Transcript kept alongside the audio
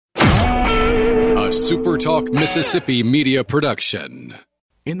SuperTalk Mississippi media production.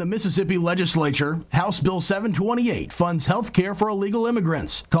 In the Mississippi legislature, House Bill 728 funds health care for illegal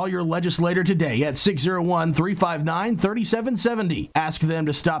immigrants. Call your legislator today at 601-359-3770. Ask them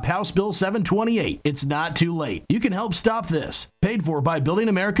to stop House Bill 728. It's not too late. You can help stop this. Paid for by Building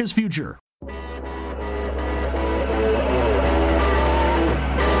America's Future.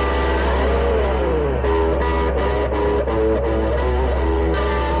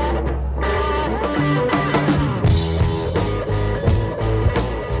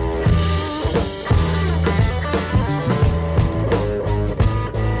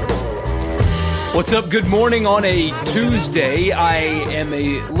 What's up? Good morning on a Tuesday. I am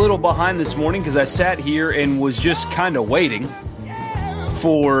a little behind this morning because I sat here and was just kind of waiting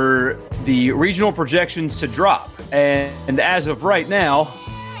for the regional projections to drop. And as of right now,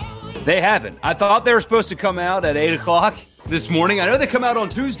 they haven't. I thought they were supposed to come out at 8 o'clock this morning. I know they come out on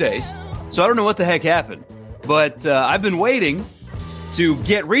Tuesdays, so I don't know what the heck happened. But I've been waiting to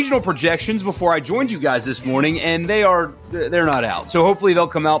get regional projections before I joined you guys this morning, and they're not out. So hopefully they'll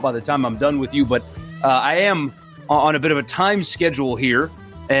come out by the time I'm done with you. But I am on a bit of a time schedule here,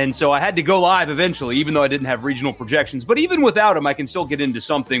 and so I had to go live eventually, even though I didn't have regional projections. But even without them, I can still get into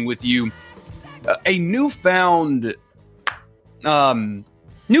something with you. A newfound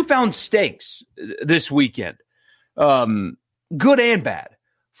stakes this weekend, good and bad,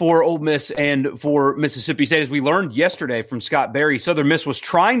 for Ole Miss and for Mississippi State. As we learned yesterday from Scott Berry, Southern Miss was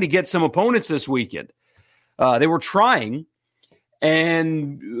trying to get some opponents this weekend. They were trying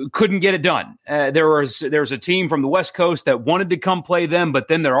and couldn't get it done. There was a team from the West Coast that wanted to come play them, but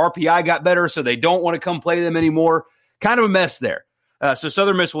then their RPI got better, so they don't want to come play them anymore. Kind of a mess there. So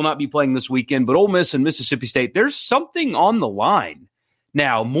Southern Miss will not be playing this weekend, but Ole Miss and Mississippi State, there's something on the line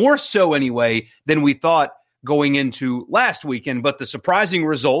now, more so anyway than we thought going into last weekend. But the surprising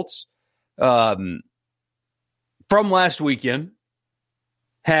results from last weekend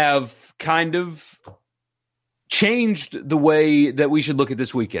have kind of changed the way that we should look at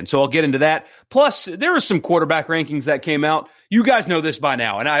this weekend. So I'll get into that. Plus, there are some quarterback rankings that came out. You guys know this by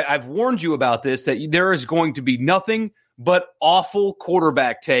now, and I've warned you about this, that there is going to be nothing but awful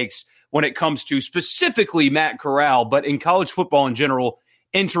quarterback takes when it comes to specifically Matt Corral, but in college football in general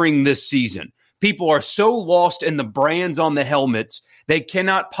entering this season. People are so lost in the brands on the helmets, they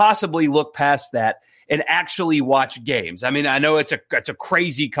cannot possibly look past that and actually watch games. I mean, I know it's a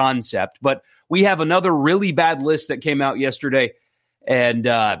crazy concept, but we have another really bad list that came out yesterday, and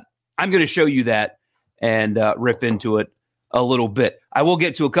I'm going to show you that and rip into it a little bit. I will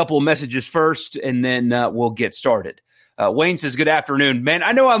get to a couple of messages first, and then we'll get started. Wayne says, good afternoon. Man,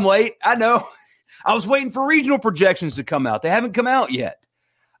 I know I'm late. I know. I was waiting for regional projections to come out. They haven't come out yet.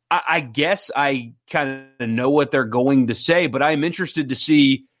 I guess I kind of know what they're going to say, but I am interested to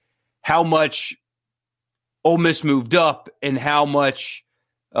see how much Ole Miss moved up and how much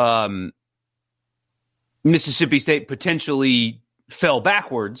Mississippi State potentially fell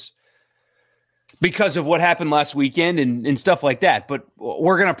backwards because of what happened last weekend and stuff like that. But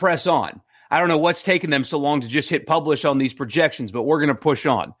we're going to press on. I don't know what's taken them so long to just hit publish on these projections, but we're going to push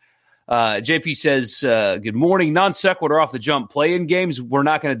on. JP says, good morning. Non sequitur off the jump. Play-in games, we're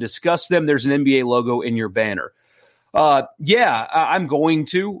not going to discuss them. There's an NBA logo in your banner. I'm going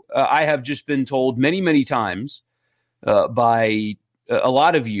to. I have just been told many, many times by a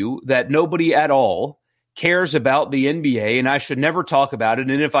lot of you that nobody at all cares about the NBA, and I should never talk about it.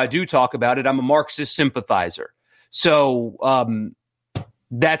 And if I do talk about it, I'm a Marxist sympathizer. So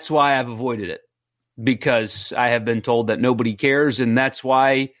that's why I've avoided it, because I have been told that nobody cares, and that's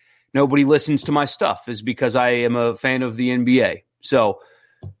why nobody listens to my stuff, is because I am a fan of the NBA. So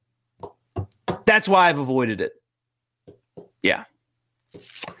that's why I've avoided it. Yeah.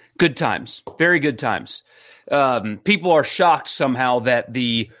 Good times. Very good times. People are shocked somehow that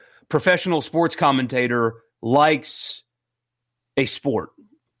the professional sports commentator likes a sport.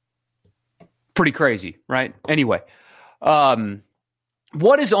 Pretty crazy, right? Anyway,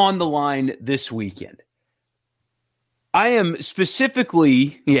 what is on the line this weekend? I am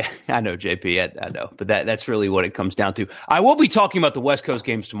specifically, I know, JP, I know, but that's really what it comes down to. I will be talking about the West Coast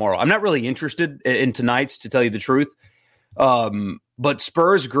games tomorrow. I'm not really interested in tonight's, to tell you the truth. But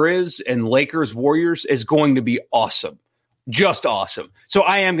Spurs, Grizz, and Lakers, Warriors is going to be awesome. Just awesome. So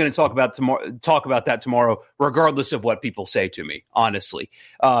I am going to talk about that tomorrow, regardless of what people say to me, honestly.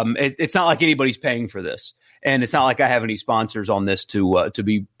 It's not like anybody's paying for this. And it's not like I have any sponsors on this to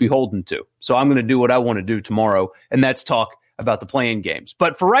be beholden to. So I'm going to do what I want to do tomorrow, and that's talk about the play-in games.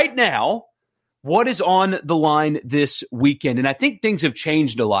 But for right now, what is on the line this weekend? And I think things have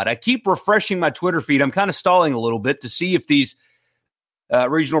changed a lot. I keep refreshing my Twitter feed. I'm kind of stalling a little bit to see if these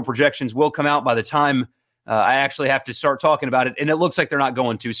Regional projections will come out by the time I actually have to start talking about it, and it looks like they're not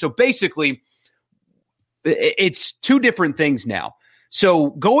going to. So basically, it's two different things now. So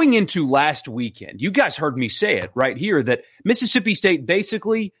going into last weekend, you guys heard me say it right here that Mississippi State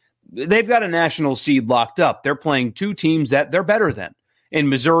basically, they've got a national seed locked up. They're playing two teams that they're better than in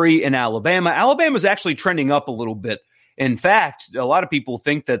Missouri and Alabama. Alabama's actually trending up a little bit. In fact, a lot of people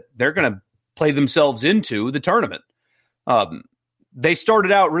think that they're going to play themselves into the tournament. They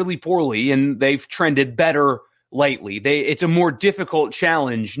started out really poorly, and they've trended better lately. It's a more difficult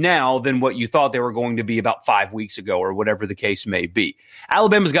challenge now than what you thought they were going to be about 5 weeks ago or whatever the case may be.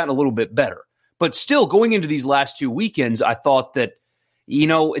 Alabama's gotten a little bit better. But still, going into these last two weekends, I thought that,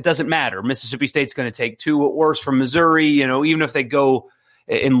 it doesn't matter. Mississippi State's going to take two at worst from Missouri. Even if they go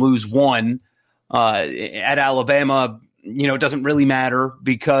and lose one at Alabama, it doesn't really matter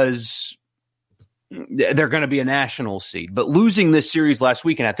because they're going to be a national seed. But losing this series last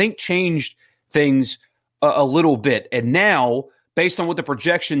weekend, I think, changed things a little bit. And now, based on what the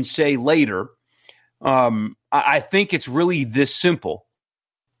projections say later, I think it's really this simple.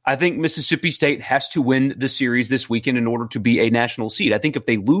 I think Mississippi State has to win the series this weekend in order to be a national seed. I think if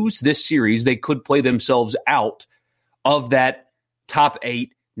they lose this series, they could play themselves out of that top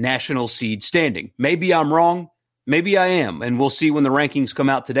 8 national seed standing. Maybe I'm wrong. Maybe I am, and we'll see when the rankings come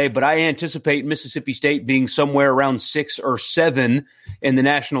out today. But I anticipate Mississippi State being somewhere around 6 or 7 in the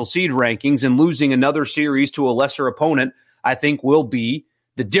national seed rankings, and losing another series to a lesser opponent, I think, will be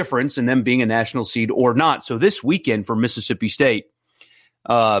the difference in them being a national seed or not. So this weekend for Mississippi State,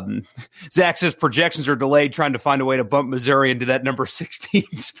 Zach says projections are delayed, trying to find a way to bump Missouri into that number 16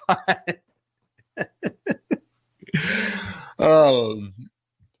 spot.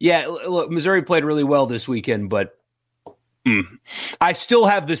 Yeah, look, Missouri played really well this weekend, but I still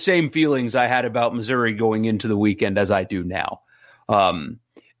have the same feelings I had about Missouri going into the weekend as I do now.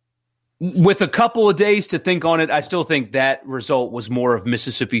 With a couple of days to think on it, I still think that result was more of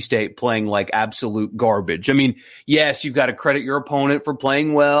Mississippi State playing like absolute garbage. I mean, yes, you've got to credit your opponent for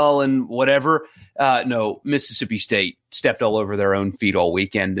playing well and whatever. No, Mississippi State stepped all over their own feet all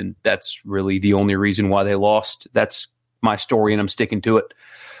weekend, and that's really the only reason why they lost. That's my story, and I'm sticking to it.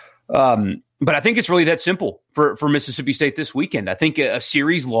 But I think it's really that simple for Mississippi State this weekend. I think a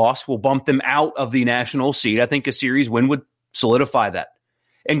series loss will bump them out of the national seed. I think a series win would solidify that.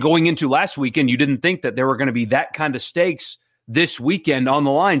 And going into last weekend, you didn't think that there were going to be that kind of stakes this weekend on the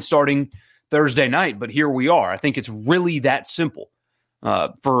line starting Thursday night. But here we are. I think it's really that simple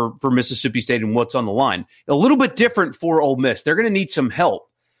for Mississippi State and what's on the line. A little bit different for Ole Miss. They're going to need some help.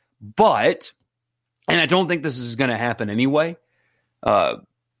 But, and I don't think this is going to happen anyway,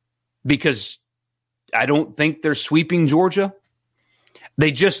 because I don't think they're sweeping Georgia.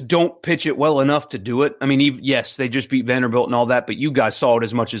 They just don't pitch it well enough to do it. I mean, yes, they just beat Vanderbilt and all that, but you guys saw it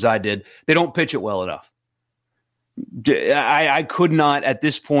as much as I did. They don't pitch it well enough. I could not, at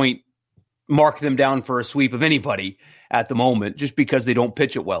this point, mark them down for a sweep of anybody at the moment just because they don't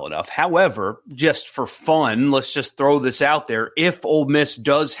pitch it well enough. However, just for fun, let's just throw this out there. If Ole Miss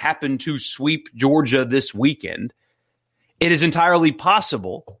does happen to sweep Georgia this weekend, it is entirely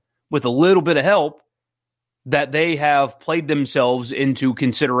possible, with a little bit of help, that they have played themselves into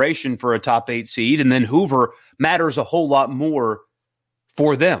consideration for a top 8 seed, and then Hoover matters a whole lot more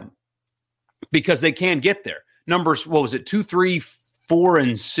for them because they can get there. Numbers, 2, 3, 4,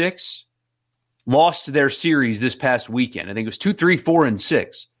 and 6 lost their series this past weekend. I think it was 2, 3, 4, and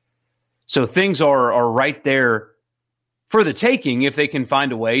 6. So things are right there for the taking if they can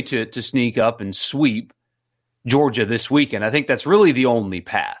find a way to sneak up and sweep Georgia this weekend. I think that's really the only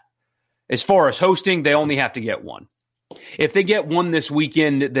path. As far as hosting, they only have to get one. If they get one this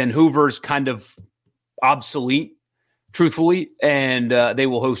weekend, then Hoover's kind of obsolete, truthfully, and they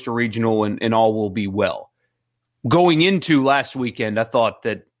will host a regional and all will be well. Going into last weekend, I thought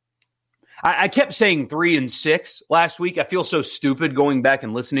that I kept saying 3 and 6 last week. I feel so stupid going back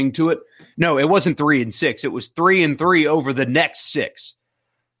and listening to it. No, it wasn't 3 and 6. It was 3 and 3 over the next 6.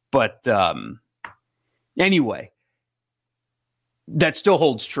 But anyway, that still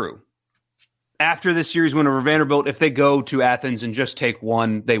holds true. After this series win over Vanderbilt, if they go to Athens and just take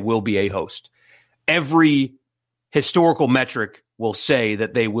one, they will be a host. Every historical metric will say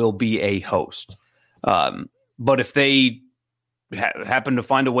that they will be a host. But if they happen to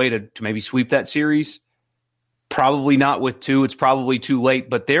find a way to maybe sweep that series, probably not with 2. It's probably too late.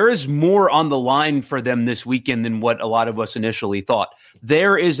 But there is more on the line for them this weekend than what a lot of us initially thought.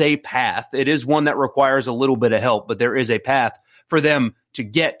 There is a path. It is one that requires a little bit of help, but there is a path for them to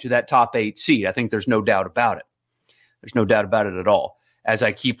get to that top 8 seed. I think there's no doubt about it. There's no doubt about it at all. as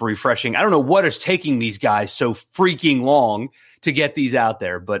I keep refreshing. I don't know what is taking these guys so freaking long to get these out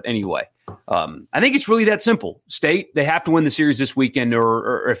there. But anyway, I think it's really that simple. State, they have to win the series this weekend,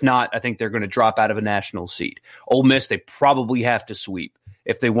 or if not, I think they're going to drop out of a national seed. Ole Miss, they probably have to sweep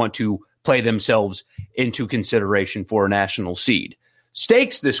if they want to play themselves into consideration for a national seed.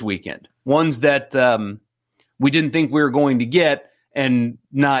 Stakes this weekend, ones that we didn't think we were going to get, and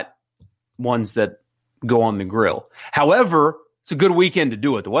not ones that go on the grill. However, it's a good weekend to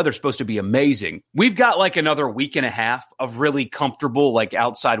do it. The weather's supposed to be amazing. We've got like another week and a half of really comfortable, like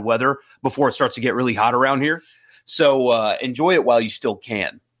outside weather before it starts to get really hot around here. So enjoy it while you still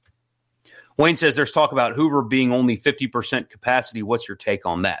can. Wayne says there's talk about Hoover being only 50% capacity. What's your take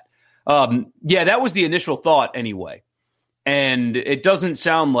on that? Yeah, that was the initial thought anyway. And it doesn't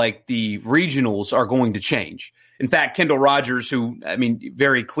sound like the regionals are going to change. In fact, Kendall Rogers, who, I mean,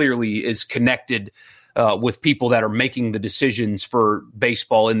 very clearly is connected with people that are making the decisions for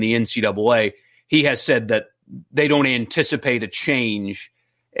baseball in the NCAA, he has said that they don't anticipate a change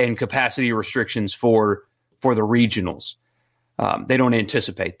in capacity restrictions for the regionals. They don't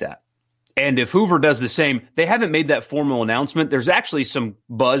anticipate that. And if Hoover does the same, they haven't made that formal announcement. There's actually some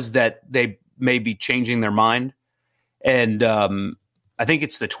buzz that they may be changing their mind. And I think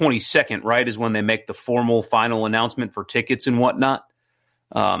it's the 22nd, right, is when they make the formal final announcement for tickets and whatnot.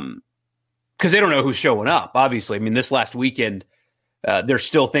 Because they don't know who's showing up, obviously. I mean, this last weekend, there's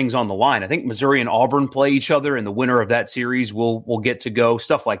still things on the line. I think Missouri and Auburn play each other, and the winner of that series will get to go,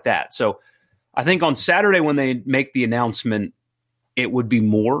 stuff like that. So I think on Saturday when they make the announcement, it would be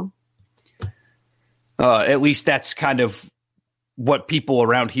more. At least that's kind of what people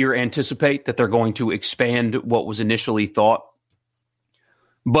around here anticipate, that they're going to expand what was initially thought.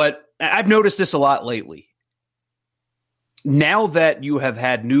 But I've noticed this a lot lately. Now that you have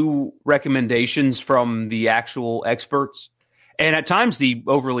had new recommendations from the actual experts, and at times the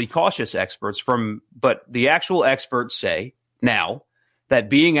overly cautious experts but the actual experts say now that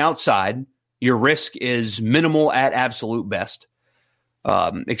being outside, your risk is minimal at absolute best,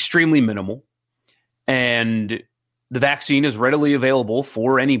 extremely minimal. And the vaccine is readily available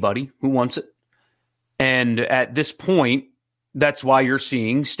for anybody who wants it. And at this point, that's why you're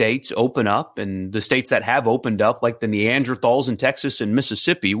seeing states open up, and the states that have opened up, like the Neanderthals in Texas and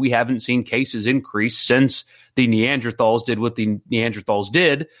Mississippi, we haven't seen cases increase since the Neanderthals did what the Neanderthals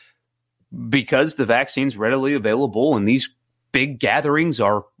did, because the vaccine's readily available and these big gatherings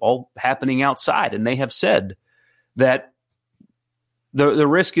are all happening outside. And they have said that the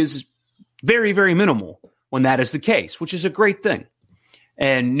risk is very, very minimal when that is the case, which is a great thing.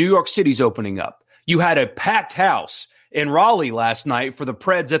 And New York City's opening up. You had a packed house in Raleigh last night for the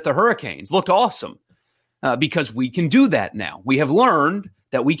Preds at the Hurricanes. Looked awesome because we can do that now. We have learned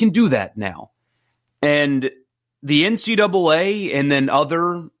that we can do that now. And the NCAA and then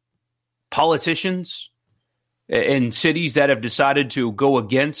other politicians in cities that have decided to go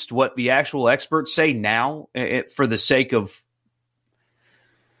against what the actual experts say now for the sake of,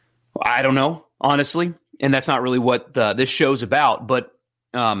 I don't know, honestly. And that's not really what this show's about. But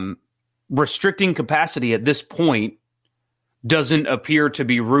restricting capacity at this point doesn't appear to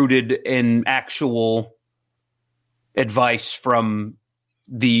be rooted in actual advice from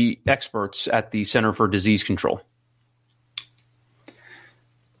the experts at the Center for Disease Control.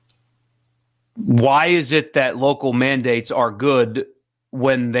 Why is it that local mandates are good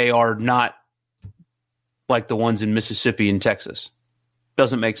when they are not like the ones in Mississippi and Texas?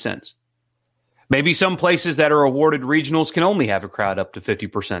 Doesn't make sense. Maybe some places that are awarded regionals can only have a crowd up to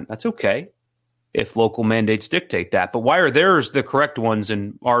 50%. That's okay if local mandates dictate that. But why are theirs the correct ones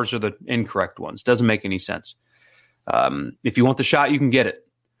and ours are the incorrect ones? Doesn't make any sense. If you want the shot, you can get it.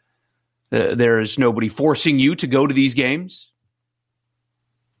 There is nobody forcing you to go to these games.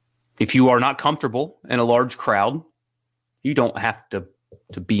 If you are not comfortable in a large crowd, you don't have to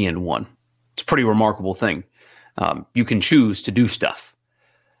be in one. It's a pretty remarkable thing. You can choose to do stuff.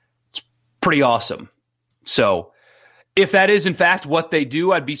 It's pretty awesome. So if that is, in fact, what they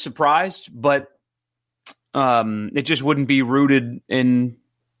do, I'd be surprised. But it just wouldn't be rooted in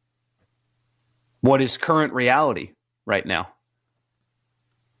what is current reality right now.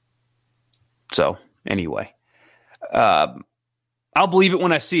 So anyway, I'll believe it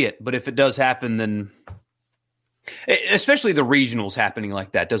when I see it. But if it does happen, then especially the regionals happening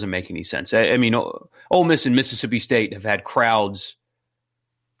like that doesn't make any sense. I mean, Ole Miss and Mississippi State have had crowds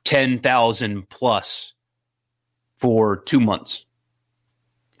 10,000 plus for 2 months.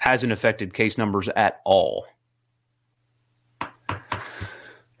 Hasn't affected case numbers at all.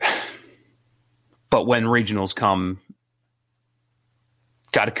 But when regionals come,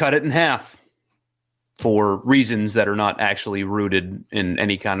 got to cut it in half. for reasons that are not actually rooted in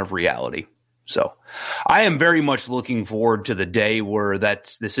any kind of reality. So I am very much looking forward to the day where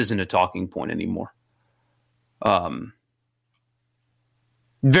this isn't a talking point anymore.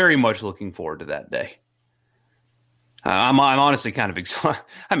 Very much looking forward to that day. I'm honestly kind of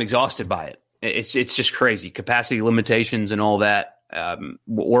I'm exhausted by it. It's just crazy. Capacity limitations and all that.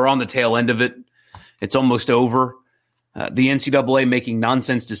 We're on the tail end of it. It's almost over. The NCAA making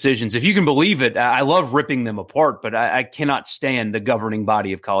nonsense decisions. If you can believe it, I love ripping them apart, but I cannot stand the governing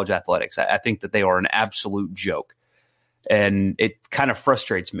body of college athletics. I think that they are an absolute joke. And it kind of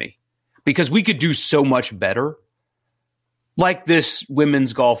frustrates me because we could do so much better. Like this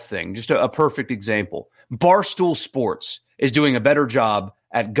women's golf thing, just a perfect example. Barstool Sports is doing a better job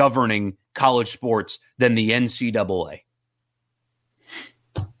at governing college sports than the NCAA.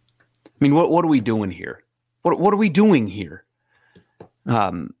 I mean, what are we doing here? What are we doing here?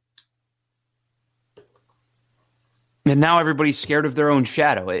 And now everybody's scared of their own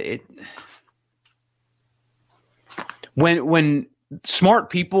shadow. When smart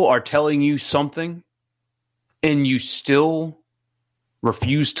people are telling you something and you still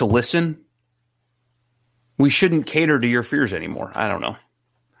refuse to listen, we shouldn't cater to your fears anymore. I don't know.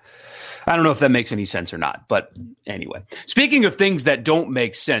 I don't know if that makes any sense or not. But anyway, speaking of things that don't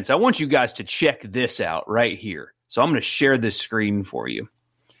make sense, I want you guys to check this out right here. So I'm going to share this screen for you.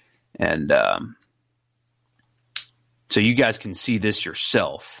 And so you guys can see this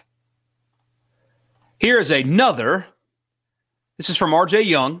yourself. Here is another. This is from RJ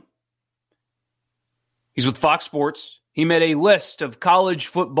Young. He's with Fox Sports. He made a list of college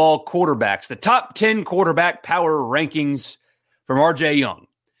football quarterbacks, the top 10 quarterback power rankings from RJ Young.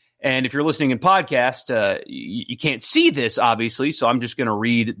 And if you're listening in podcast, you can't see this, obviously, so I'm just going to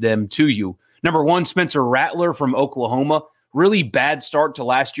read them to you. Number 1, Spencer Rattler from Oklahoma. Really bad start to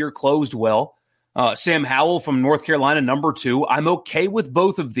last year, closed well. Sam Howell from North Carolina, number 2. I'm okay with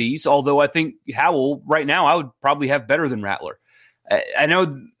both of these, although I think Howell, right now, I would probably have better than Rattler. I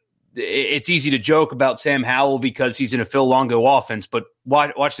know it's easy to joke about Sam Howell because he's in a Phil Longo offense, but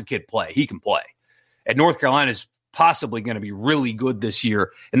watch the kid play. He can play. And North Carolina is possibly going to be really good this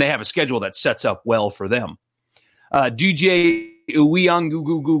year, and they have a schedule that sets up well for them. DJ Uiagalelei,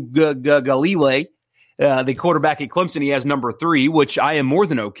 the quarterback at Clemson, he has number 3, which I am more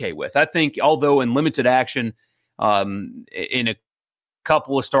than okay with. I think, although in limited action, in a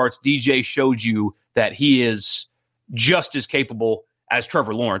couple of starts, DJ showed you that he is just as capable as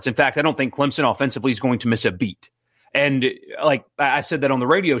Trevor Lawrence. In fact, I don't think Clemson offensively is going to miss a beat. And like I said that on the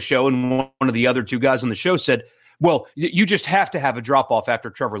radio show, and one of the other 2 guys on the show said, well, you just have to have a drop-off after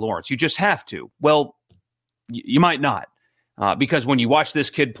Trevor Lawrence. You just have to. Well, you might not. Because when you watch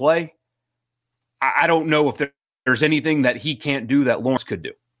this kid play, I don't know if there's anything that he can't do that Lawrence could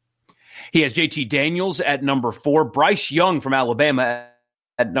do. He has JT Daniels at number 4, Bryce Young from Alabama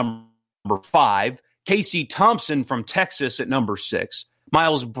at number 5, Casey Thompson from Texas at number 6,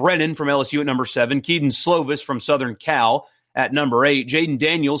 Miles Brennan from LSU at number 7, Keaton Slovis from Southern Cal at number 8, Jaden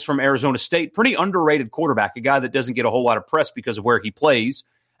Daniels from Arizona State, pretty underrated quarterback, a guy that doesn't get a whole lot of press because of where he plays,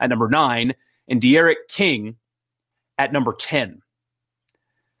 at number 9, and De'Aaron King at number 10.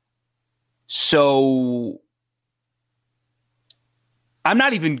 So I'm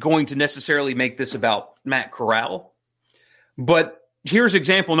not even going to necessarily make this about Matt Corral, but here's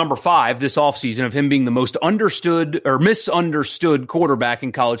example number 5 this offseason of him being the most understood or misunderstood quarterback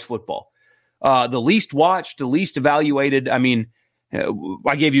in college football. The least watched, the least evaluated. I mean,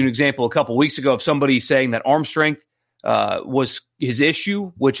 I gave you an example a couple weeks ago of somebody saying that arm strength was his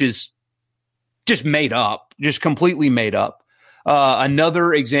issue, which is just made up, just completely made up.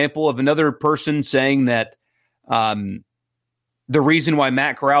 Another example of another person saying that the reason why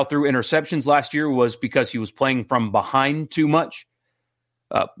Matt Corral threw interceptions last year was because he was playing from behind too much,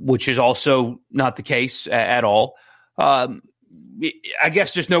 which is also not the case at all. I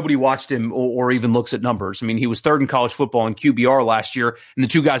guess just nobody watched him or even looks at numbers. I mean, he was 3rd in college football in QBR last year, and the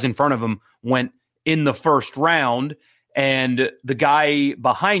 2 guys in front of him went in the first round, and the guy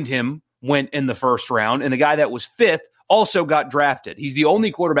behind him went in the first round, and the guy that was 5th also got drafted. He's the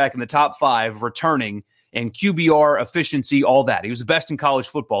only quarterback in the top 5 returning and QBR efficiency, all that. He was the best in college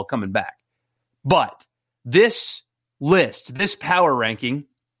football coming back. But this list, this power ranking,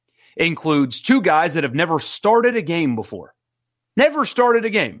 includes 2 guys that have never started a game before. Never started a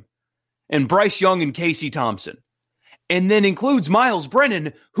game. And Bryce Young and Casey Thompson. And then includes Miles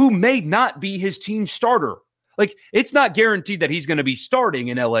Brennan, who may not be his team starter. Like, it's not guaranteed that he's going to be starting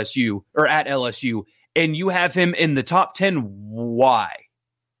in LSU or at LSU, and you have him in the top 10. Why?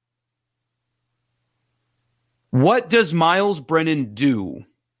 What does Miles Brennan do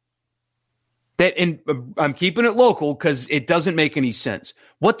And I'm keeping it local because it doesn't make any sense.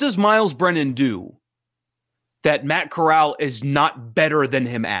 What does Myles Brennan do that Matt Corral is not better than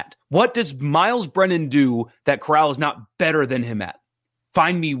him at? What does Myles Brennan do that Corral is not better than him at?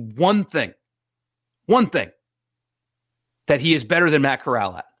 Find me one thing that he is better than Matt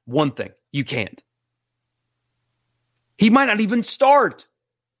Corral at. One thing. You can't. He might not even start.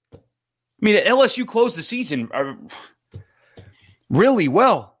 I mean, LSU closed the season really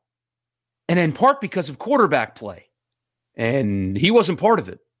well, and in part because of quarterback play, and he wasn't part of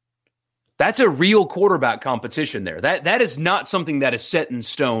it. That's a real quarterback competition there. That is not something that is set in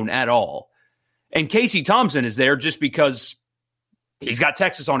stone at all. And Casey Thompson is there just because he's got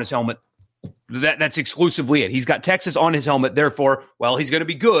Texas on his helmet. That's exclusively it. He's got Texas on his helmet. Therefore, well, he's going to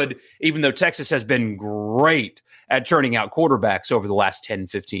be good, even though Texas has been great at churning out quarterbacks over the last 10,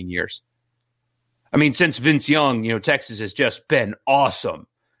 15 years. I mean, since Vince Young, Texas has just been awesome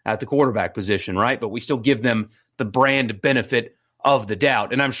at the quarterback position, right? But we still give them the brand benefit of the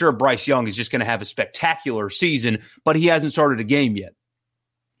doubt. And I'm sure Bryce Young is just going to have a spectacular season, but he hasn't started a game yet.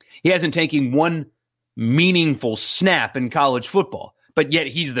 He hasn't taken one meaningful snap in college football, but yet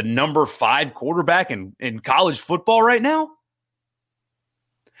he's the number 5 quarterback in college football right now.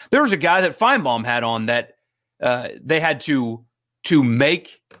 There was a guy that Feinbaum had on that they had to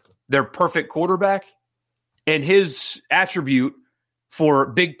make their perfect quarterback, and his attribute for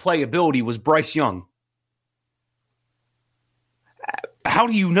big playability was Bryce Young. How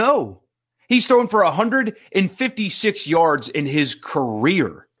do you know? He's thrown for 156 yards in his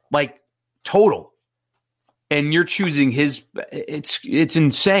career, like total. And you're choosing his, it's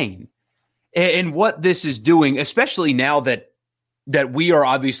insane. And what this is doing, especially now that we are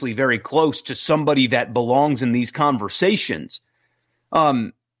obviously very close to somebody that belongs in these conversations,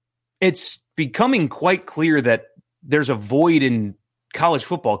 it's becoming quite clear that there's a void in college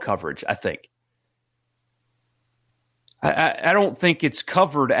football coverage, I think. I don't think it's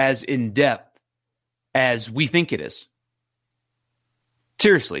covered as in-depth as we think it is.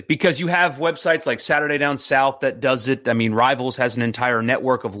 Seriously, because you have websites like Saturday Down South that does it. I mean, Rivals has an entire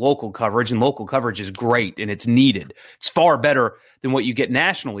network of local coverage, and local coverage is great, and it's needed. It's far better than what you get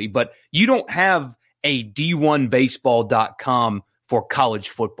nationally, but you don't have a D1baseball.com for college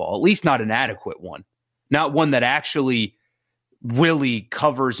football, at least not an adequate one, not one that actually really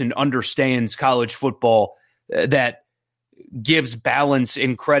covers and understands college football, that gives balance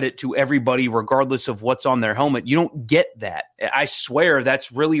and credit to everybody regardless of what's on their helmet. You don't get that. I swear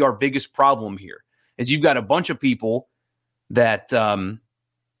that's really our biggest problem here, is you've got a bunch of people that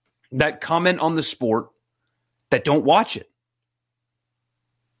that comment on the sport that don't watch it.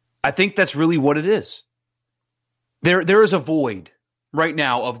 I think that's really what it is. There is a void right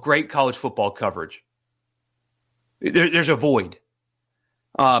now of great college football coverage. There's a void.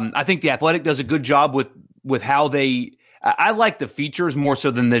 I think The Athletic does a good job with how they. I like the features more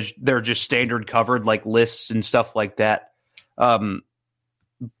so than they're just standard covered, like lists and stuff like that.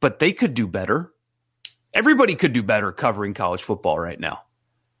 But they could do better. Everybody could do better covering college football right now.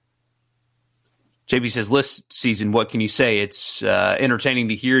 JB says, list season, what can you say? It's entertaining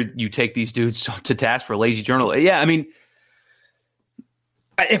to hear you take these dudes to task for lazy journal. Yeah, I mean,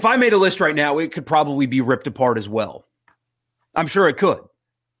 if I made a list right now, it could probably be ripped apart as well. I'm sure it could.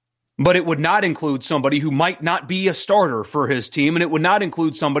 But it would not include somebody who might not be a starter for his team, and it would not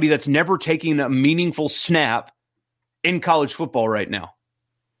include somebody that's never taking a meaningful snap in college football right now.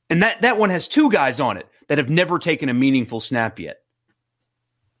 And that one has 2 guys on it that have never taken a meaningful snap yet.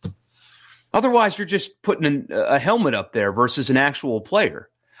 Otherwise, you're just putting a helmet up there versus an actual player.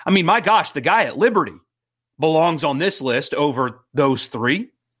 I mean, my gosh, the guy at Liberty belongs on this list over those 3.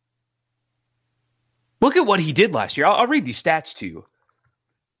 Look at what he did last year. I'll read these stats to you.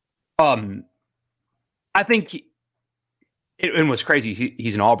 I think, and what's crazy,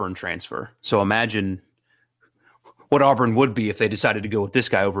 he's an Auburn transfer. So imagine what Auburn would be if they decided to go with this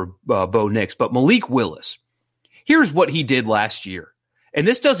guy over Bo Nix. But Malik Willis, here's what he did last year. And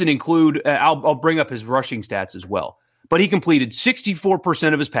this doesn't include, I'll bring up his rushing stats as well. But he completed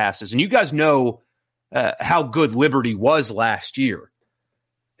 64% of his passes. And you guys know how good Liberty was last year.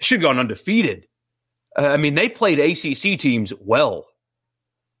 Should have gone undefeated. I mean, they played ACC teams well.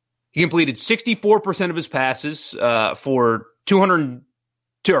 He completed 64% of his passes for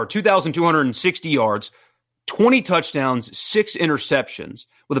 2,260 yards, 20 touchdowns, 6 interceptions,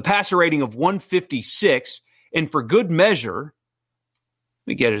 with a passer rating of 156. And for good measure,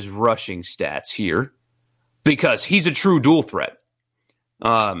 let me get his rushing stats here, because he's a true dual threat.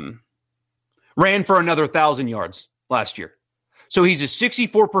 Ran for another 1,000 yards last year. So he's a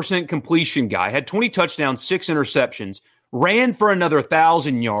 64% completion guy, had 20 touchdowns, 6 interceptions, ran for another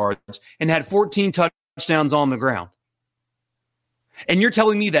 1,000 yards, and had 14 touchdowns on the ground. And you're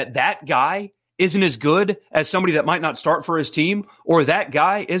telling me that that guy isn't as good as somebody that might not start for his team, or that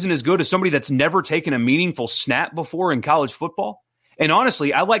guy isn't as good as somebody that's never taken a meaningful snap before in college football? And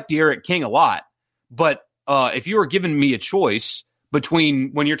honestly, I like D'Eriq King a lot, but if you were giving me a choice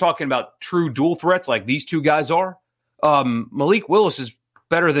between when you're talking about true dual threats like these two guys are, Malik Willis is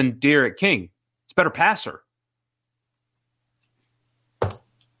better than D'Eriq King. It's a better passer.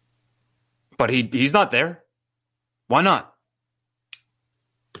 But he's not there. Why not?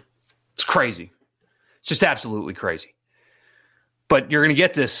 It's crazy. It's just absolutely crazy. But you're going to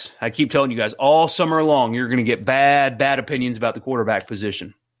get this. I keep telling you guys all summer long, you're going to get bad opinions about the quarterback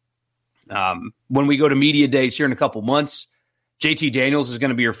position. When we go to media days here in a couple months, JT Daniels is going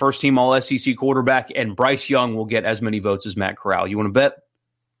to be your first team All-SEC quarterback, and Bryce Young will get as many votes as Matt Corral. You want to bet?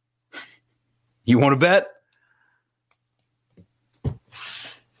 You want to bet?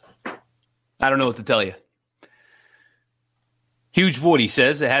 I don't know what to tell you. Huge Void, he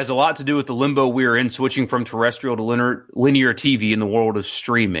says, it has a lot to do with the limbo we're in, switching from terrestrial to linear TV in the world of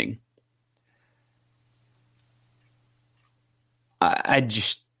streaming. I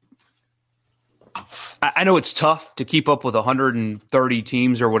know it's tough to keep up with 130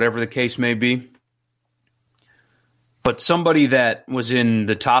 teams or whatever the case may be. But somebody that was in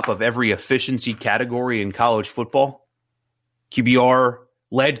the top of every efficiency category in college football, QBR,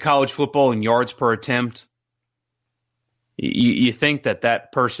 led college football in yards per attempt, you think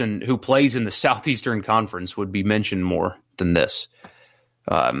that person who plays in the Southeastern Conference would be mentioned more than this.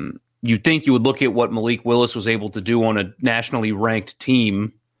 You'd think you would look at what Malik Willis was able to do on a nationally ranked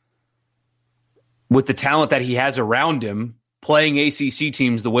team with the talent that he has around him, playing ACC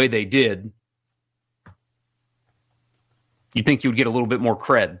teams the way they did. You'd think you would get a little bit more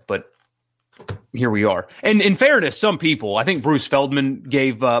cred, but here we are. And in fairness, some people, I think Bruce Feldman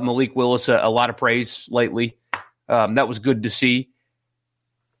gave Malik Willis a lot of praise lately. That was good to see.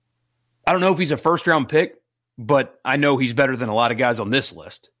 I don't know if he's a first-round pick, but I know he's better than a lot of guys on this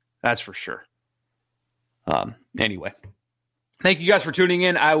list. That's for sure. Anyway, thank you guys for tuning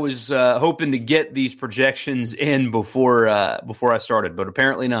in. I was hoping to get these projections in before I started, but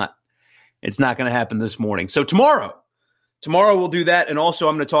apparently not. It's not going to happen this morning. So tomorrow we'll do that, and also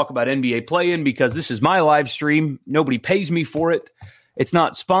I'm going to talk about NBA play-in because this is my live stream. Nobody pays me for it. It's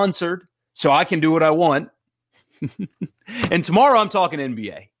not sponsored, so I can do what I want. And tomorrow I'm talking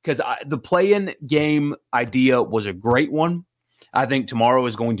NBA because the play-in game idea was a great one. I think tomorrow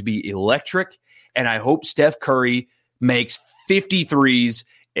is going to be electric, and I hope Steph Curry makes 53s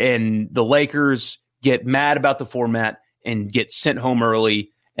and the Lakers get mad about the format and get sent home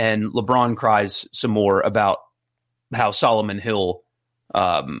early, and LeBron cries some more about how Solomon Hill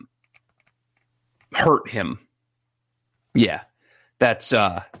hurt him. Yeah, that's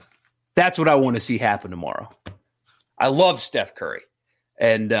what I want to see happen tomorrow. I love Steph Curry,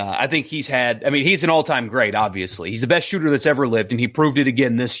 and I think he's an all-time great, obviously. He's the best shooter that's ever lived, and he proved it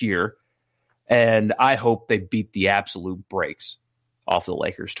again this year, and I hope they beat the absolute brakes off the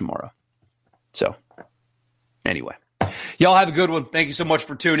Lakers tomorrow. So, anyway, y'all have a good one. Thank you so much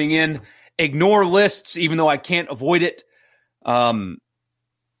for tuning in. Ignore lists, even though I can't avoid it.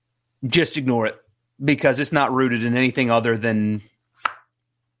 Just ignore it because it's not rooted in anything other than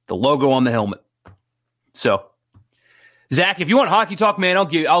the logo on the helmet. So, Zach, if you want hockey talk, man,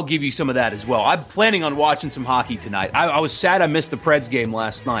 I'll give you some of that as well. I'm planning on watching some hockey tonight. I was sad I missed the Preds game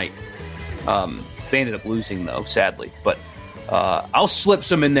last night. They ended up losing, though, sadly. But I'll slip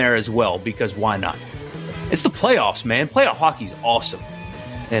some in there as well because why not? It's the playoffs, man. Playoff hockey's awesome.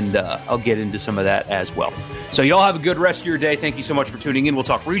 And I'll get into some of that as well. So y'all have a good rest of your day. Thank you so much for tuning in. We'll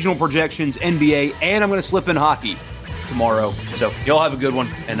talk regional projections, NBA, and I'm going to slip in hockey tomorrow. So y'all have a good one,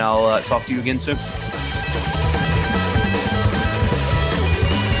 and I'll talk to you again soon.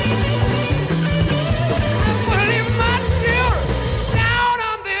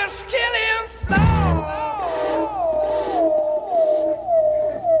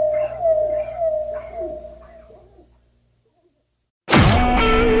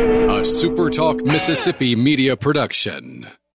 SuperTalk Mississippi Media Production.